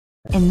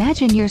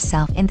Imagine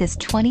yourself in this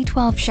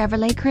 2012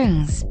 Chevrolet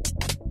Cruze.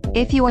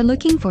 If you are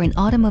looking for an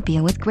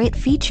automobile with great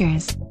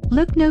features,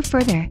 look no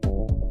further.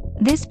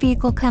 This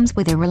vehicle comes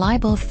with a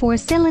reliable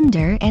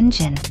 4-cylinder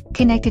engine,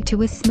 connected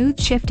to a smooth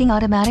shifting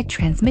automatic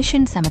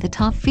transmission. Some of the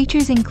top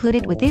features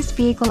included with this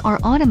vehicle are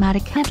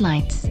automatic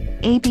headlights,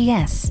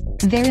 ABS,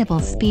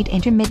 variable speed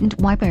intermittent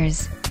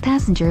wipers,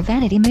 passenger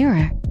vanity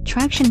mirror,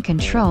 traction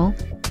control,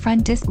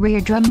 front disc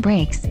rear drum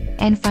brakes,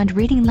 and front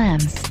reading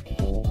lamps.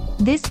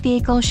 This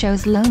vehicle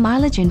shows low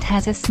mileage and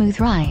has a smooth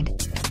ride.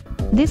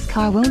 This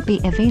car won't be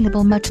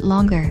available much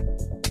longer.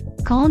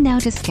 Call now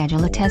to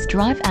schedule a test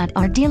drive at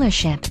our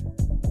dealership.